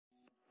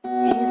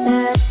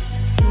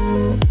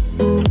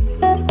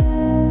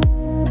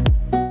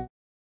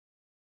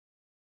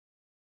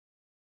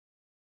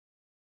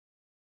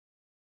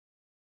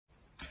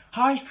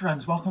Hi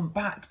friends, welcome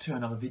back to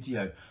another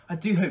video. I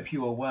do hope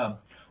you are well.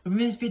 Within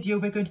this video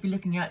we're going to be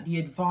looking at the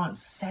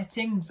advanced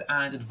settings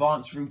and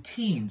advanced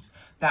routines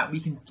that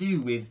we can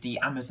do with the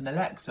Amazon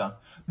Alexa.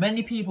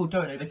 Many people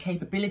don't know the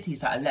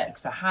capabilities that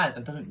Alexa has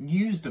and don't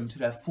use them to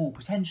their full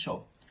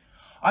potential.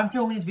 I'm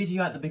filming this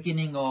video at the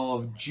beginning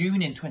of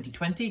June in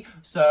 2020,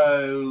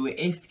 so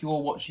if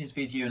you're watching this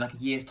video in like a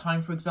year's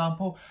time, for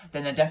example,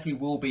 then there definitely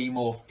will be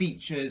more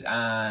features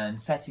and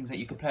settings that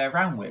you can play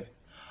around with.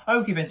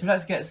 Okay then, so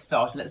let's get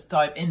started. Let's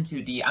dive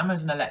into the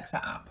Amazon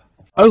Alexa app.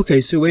 Okay,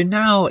 so we're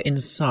now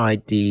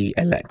inside the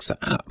Alexa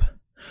app.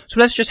 So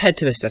let's just head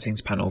to the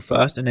settings panel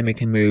first, and then we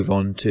can move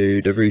on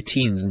to the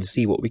routines and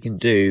see what we can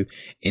do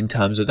in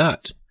terms of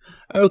that.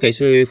 Okay,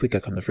 so if we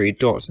click on the three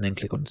dots and then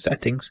click on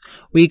settings,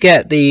 we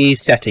get the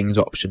settings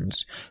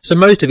options. So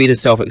most of these are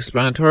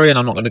self-explanatory and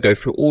I'm not going to go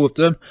through all of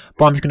them,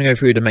 but I'm just going to go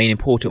through the main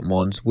important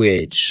ones,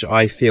 which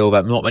I feel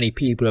that not many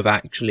people have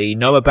actually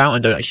know about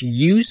and don't actually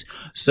use.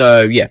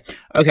 So yeah,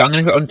 okay, I'm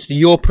going to go on to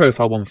your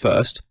profile one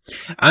first,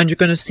 and you're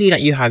going to see that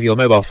you have your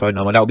mobile phone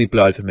number. That will be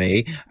blurred for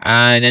me.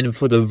 And then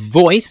for the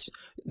voice,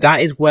 that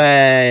is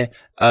where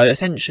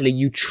essentially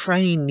you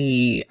train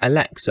the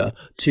Alexa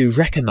to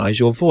recognize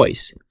your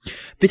voice.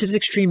 This is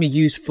extremely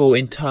useful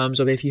in terms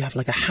of if you have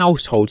like a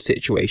household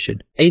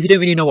situation. If you don't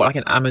really know what like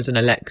an Amazon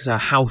Alexa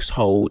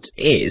household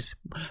is,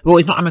 well,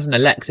 it's not Amazon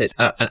Alexa, it's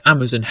an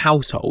Amazon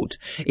household.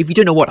 If you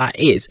don't know what that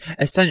is,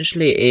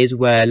 essentially it is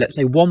where, let's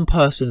say, one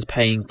person's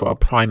paying for a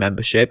Prime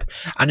membership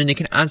and then they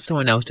can add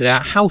someone else to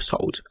their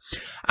household.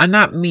 And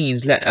that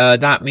means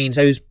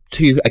those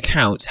two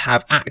accounts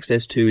have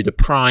access to the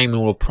Prime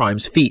or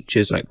Prime's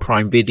features like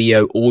Prime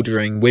Video,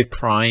 ordering with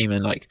Prime,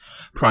 and like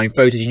Prime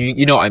Photos.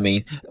 You know what I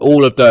mean?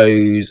 All of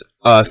those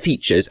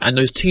features, and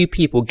those two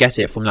people get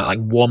it from that like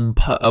one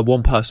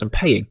person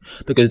paying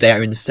because they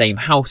are in the same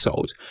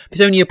household.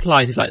 This only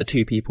applies if like the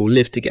two people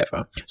live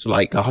together, so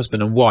like a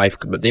husband and wife,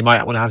 but they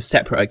might want to have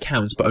separate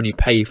accounts but only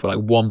pay for like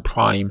one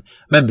Prime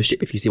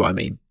membership, if you see what I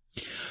mean.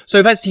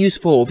 So that's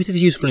useful. This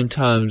is useful in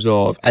terms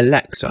of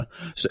Alexa,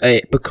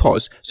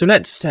 so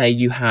let's say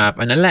you have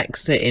an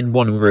Alexa in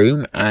one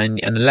room and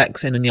an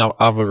Alexa in the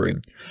other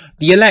room.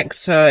 The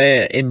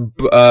Alexa in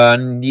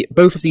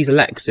both of these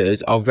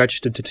Alexas are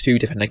registered to two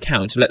different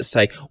accounts. So let's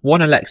say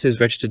one Alexa is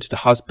registered to the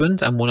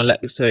husband and one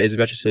Alexa is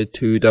registered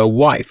to the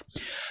wife.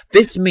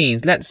 This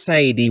means, let's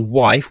say the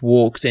wife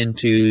walks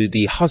into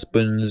the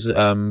husband's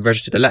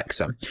registered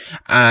Alexa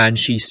and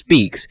she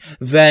speaks,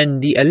 then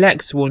the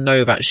Alexa will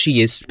know that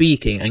she is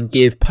speaking and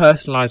give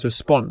personalized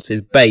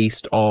responses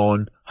based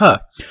on her.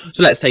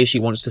 So let's say she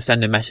wants to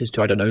send a message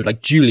to, I don't know,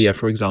 like Julia,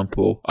 for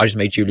example. I just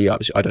made Julia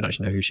up. I don't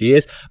actually know who she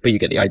is, but you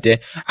get the idea.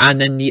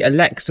 And then the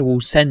Alexa will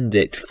send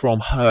it from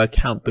her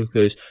account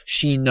because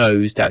she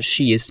knows that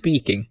she is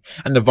speaking.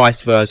 And the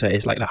vice versa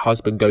is like the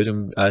husband goes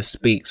and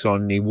speaks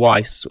on the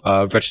wife's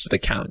registered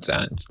account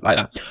and like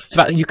that.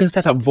 So that you can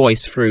set up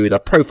voice through the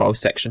profile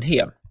section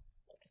here.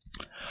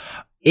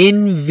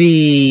 In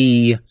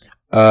the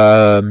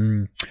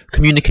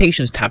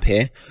communications tab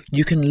here,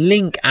 you can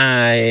link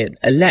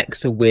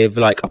Alexa with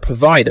like a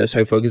provider.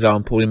 So for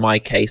example, in my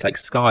case, like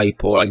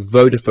Skype or like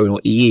Vodafone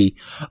or EE.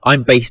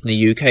 I'm based in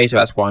the UK, so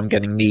that's why I'm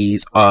getting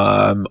these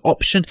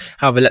option.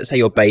 However, let's say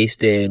you're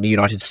based in the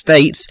United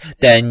States,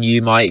 then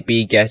you might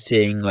be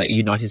getting like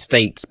United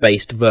States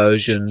based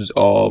versions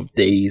of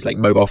these like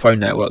mobile phone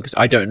networks.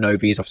 I don't know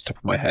these off the top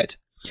of my head.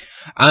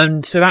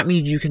 And so that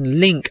means you can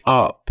link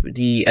up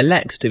the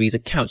Alexa to these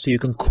accounts so you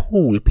can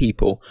call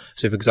people.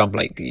 So for example,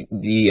 like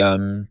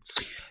the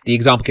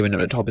example given at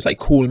the top is like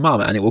call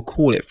mum, and it will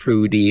call it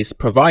through this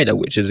provider,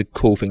 which is a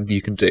cool thing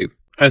you can do.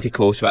 Okay,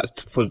 cool. So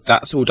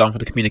that's all done for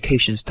the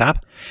communications tab,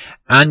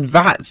 and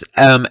that's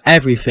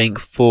everything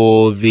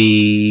for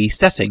the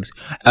settings.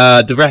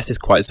 The rest is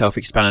quite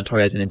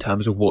self-explanatory, as in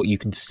terms of what you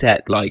can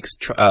set, like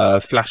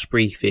flash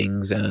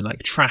briefings and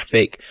like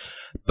traffic.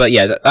 But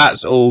yeah,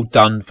 that's all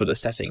done for the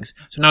settings.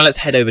 So now let's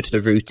head over to the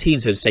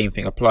routine. So the same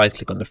thing applies.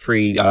 Click on the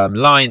three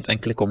lines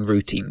and click on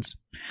routines.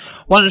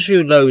 Once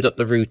you load up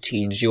the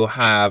routines, you'll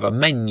have a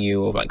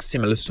menu of like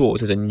similar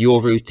sorts, as in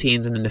your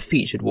routines and then the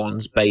featured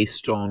ones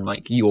based on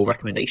like your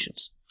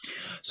recommendations.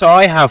 So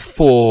I have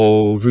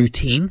 4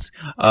 routines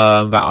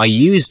that I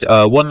used.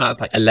 One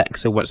that's like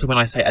Alexa. So when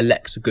I say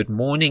Alexa good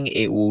morning,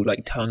 it will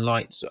like turn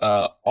lights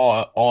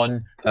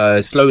on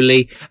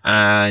slowly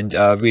and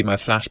read my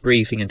flash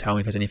briefing and tell me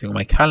if there's anything on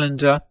my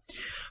calendar.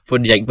 For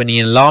like when the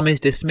alarm is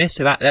dismissed,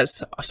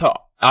 so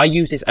I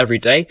use this every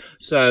day.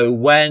 So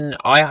when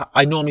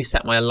I normally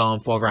set my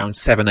alarm for around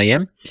 7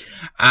 AM,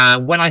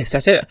 and when I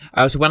set it,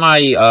 so when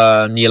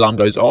the alarm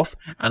goes off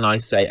and I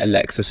say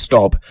Alexa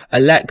stop,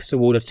 Alexa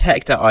will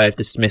detect that I have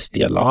dismissed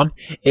the alarm.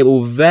 It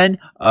will then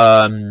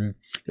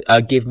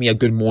give me a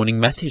good morning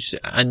message,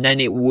 and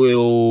then it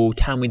will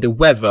tell me the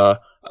weather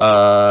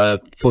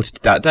for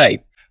that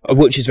day,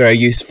 which is very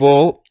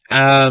useful.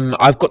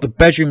 I've got the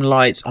bedroom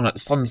lights on at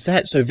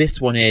sunset, so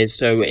this one is,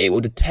 so it will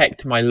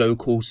detect my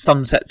local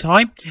sunset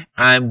time,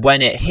 and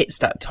when it hits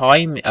that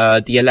time,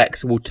 the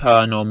Alexa will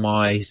turn on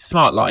my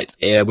smart lights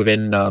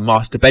within the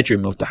master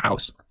bedroom of the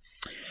house.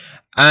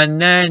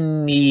 And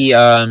then the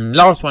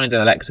last one is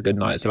an Alexa good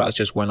night. So that's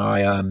just when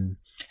I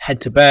head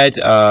to bed.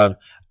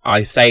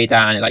 I say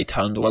that and it like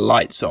turns all the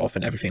lights off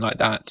and everything like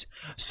that.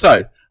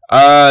 So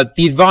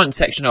the advanced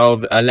section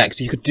of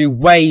Alexa, you could do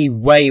way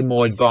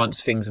more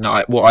advanced things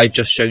than what I've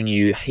just shown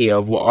you here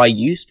of what I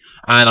use,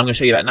 and I'm going to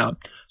show you that now.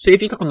 So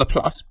if you click on the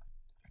plus,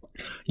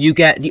 you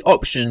get the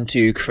option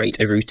to create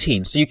a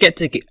routine. So you get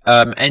to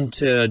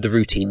enter the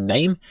routine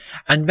name,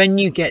 and then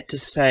you get to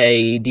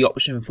say the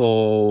option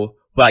for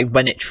like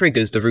when it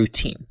triggers the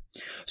routine.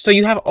 So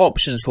you have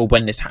options for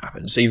when this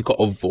happens. So you've got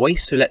a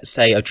voice. So let's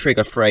say a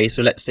trigger phrase.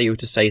 So let's say you were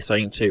to say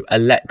something to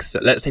Alexa.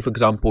 Let's say, for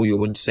example, you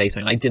want to say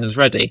something like dinner's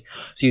ready.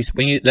 So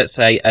let's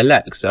say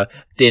Alexa,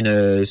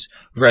 dinner's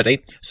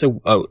ready.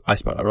 So, oh, I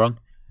spelled that wrong.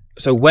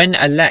 So when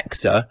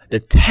Alexa, the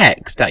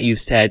text that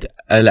you've said,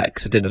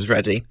 Alexa, dinner's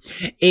ready,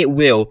 it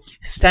will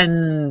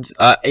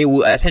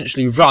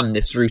essentially run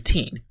this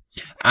routine.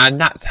 And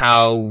that's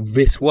how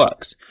this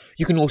works.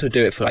 You can also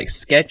do it for like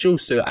schedule,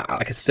 so at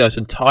like a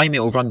certain time it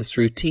will run this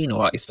routine,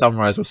 or like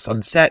sunrise or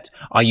sunset.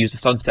 I use the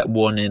sunset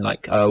one in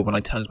like when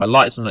I turn my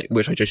lights on,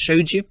 which I just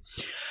showed you.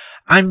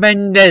 And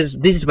then this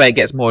is where it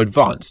gets more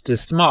advanced, the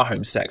smart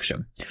home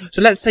section.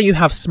 So let's say you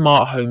have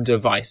smart home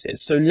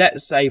devices. So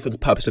let's say for the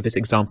purpose of this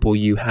example,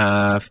 you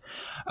have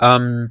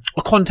a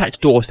contact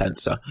door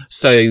sensor.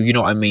 So you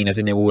know what I mean, as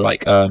in it will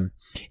like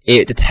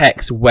it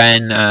detects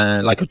when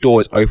like a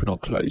door is open or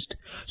closed.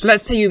 So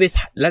let's say you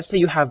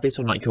have this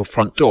on like your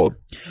front door.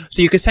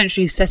 So you can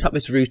essentially set up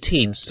this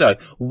routine. So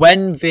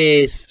when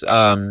this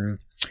when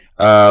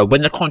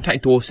the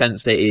contact door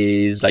sensor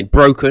is like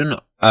broken,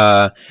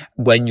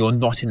 when you're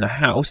not in the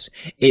house,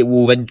 it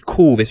will then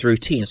call this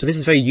routine. So this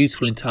is very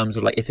useful in terms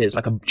of like if it's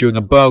like during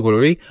a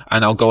burglary,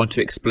 and I'll go on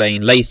to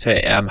explain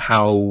later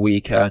how we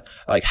can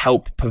like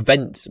help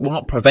prevent, well,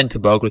 not prevent a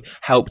burglary,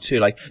 help to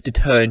like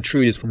deter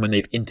intruders from when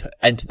they've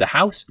entered the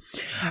house.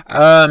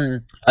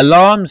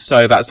 Alarms,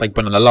 so that's like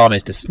when an alarm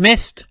is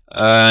dismissed.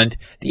 And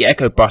the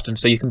echo button,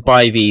 so you can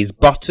buy these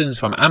buttons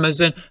from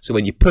Amazon, so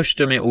when you push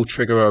them it will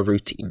trigger a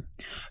routine.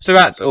 So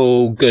that's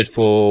all good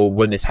for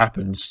when this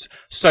happens.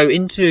 So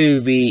into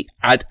the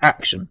add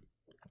action.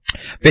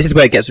 This is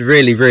where it gets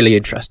really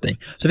interesting.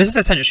 So this is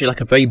essentially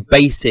like a very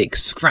basic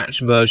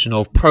scratch version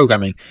of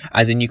programming,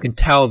 as in you can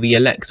tell the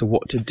Alexa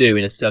what to do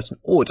in a certain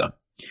order.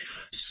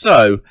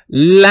 So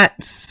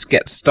let's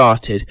get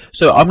started.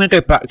 So I'm going to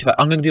go back to that.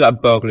 I'm going to do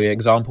that burglary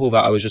example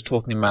that I was just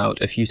talking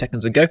about a few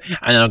seconds ago,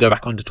 and then I'll go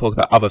back on to talk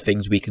about other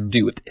things we can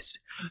do with this.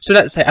 So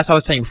let's say, as I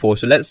was saying before,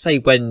 so let's say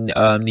when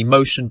the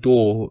motion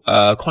door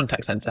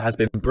contact sensor has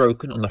been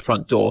broken on the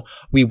front door,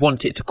 we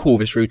want it to call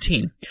this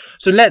routine.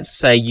 So let's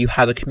say you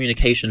have a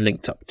communication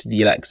linked up to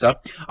the Alexa.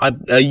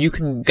 You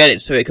can get it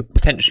so it could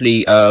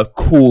potentially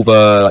call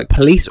the like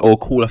police or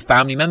call a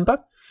family member.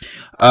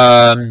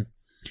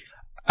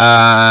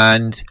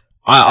 And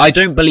I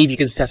don't believe you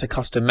can set a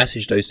custom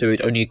message though, so it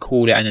only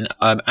call it and then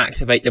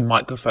activate the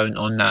microphone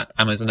on that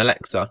Amazon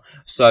Alexa.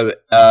 So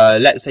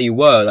let's say you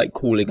were like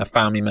calling a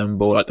family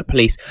member or like the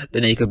police,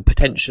 then you could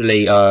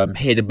potentially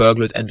hear the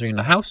burglars entering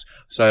the house.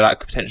 So that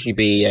could potentially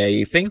be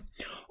a thing.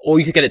 Or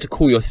you could get it to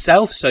call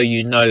yourself, so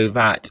you know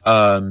that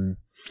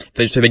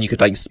so then you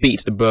could like speak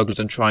to the burglars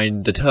and try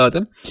and deter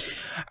them.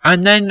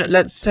 And then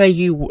let's say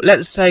we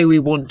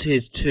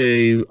wanted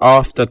to,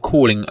 after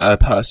calling a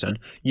person,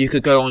 you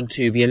could go on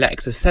to the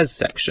Alexa says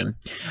section,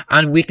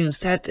 and we can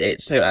set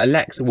it so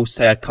Alexa will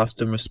say a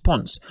custom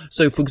response.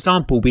 So for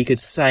example, we could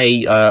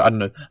say I don't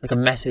know, like a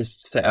message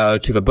to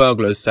the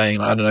burglars saying,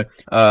 I don't know,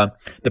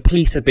 the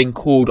police have been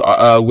called,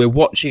 we're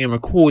watching and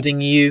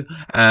recording you,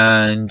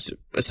 and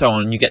so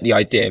on. You get the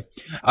idea.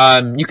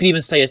 You can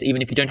even say this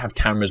even if you don't have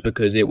cameras,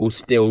 because it will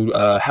still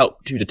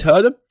help to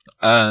deter them,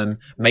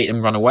 make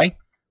them run away.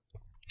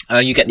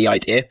 You get the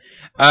idea.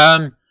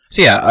 So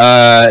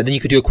yeah, then you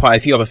could do quite a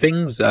few other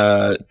things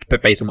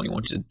based on what you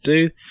wanted to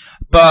do.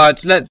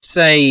 But let's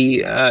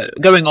say,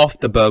 going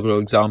off the burglar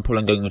example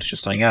and going on to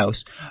just something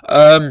else,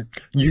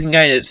 you can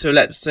get it. So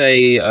let's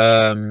say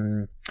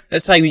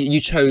you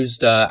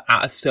chose at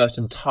a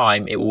certain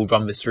time it will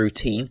run this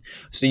routine.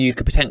 So you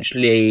could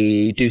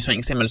potentially do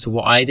something similar to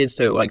what I did,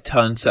 so it will like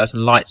turn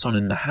certain lights on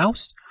in the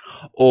house.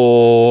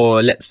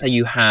 Or let's say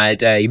you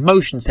had a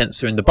motion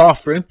sensor in the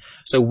bathroom,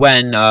 so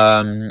when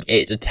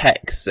it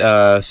detects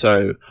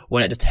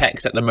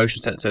that the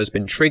motion sensor has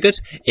been triggered,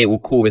 it will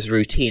call this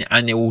routine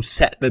and it will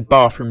set the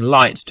bathroom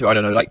lights to, I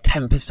don't know, like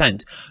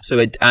 10%.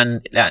 So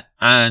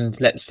and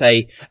let's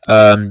say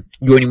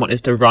you only want this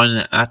to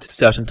run at a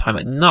certain time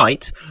at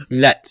night.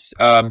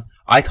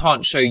 I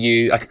can't show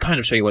you. I can kind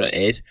of show you what it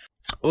is.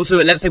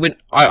 Also, let's say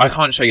I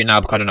can't show you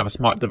now because I don't have a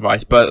smart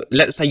device, but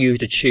let's say you were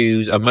to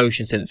choose a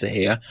motion sensor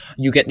here,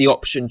 you get the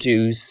option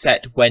to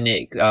set when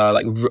it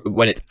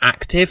when it's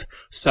active.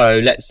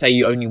 So let's say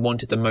you only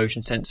wanted the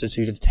motion sensor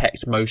to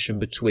detect motion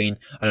between,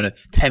 I don't know,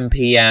 10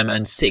 PM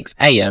and 6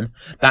 AM.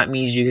 That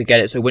means you could get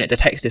it so when it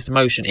detects this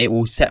motion, it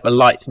will set the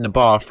lights in the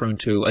bathroom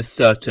to a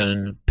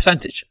certain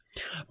percentage.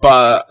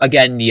 But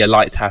again, the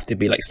lights have to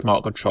be like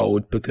smart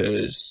controlled,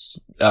 because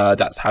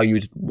that's how you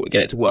would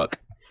get it to work.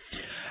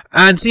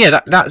 And so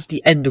yeah, that's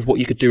the end of what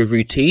you could do with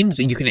routines.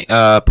 You can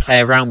play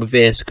around with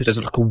this because there's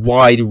like a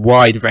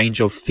wide range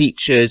of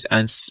features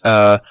and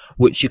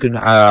which you can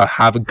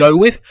have a go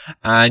with.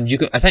 And you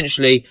can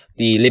essentially,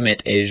 the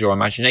limit is your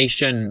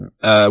imagination,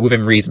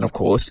 within reason, of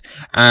course.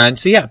 And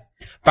so yeah,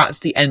 that's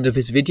the end of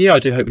this video. I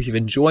do hope you've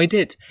enjoyed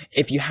it.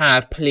 If you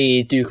have,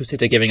 please do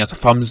consider giving us a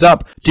thumbs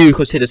up. Do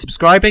consider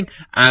subscribing,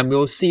 and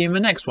we'll see you in the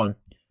next one.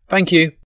 Thank you.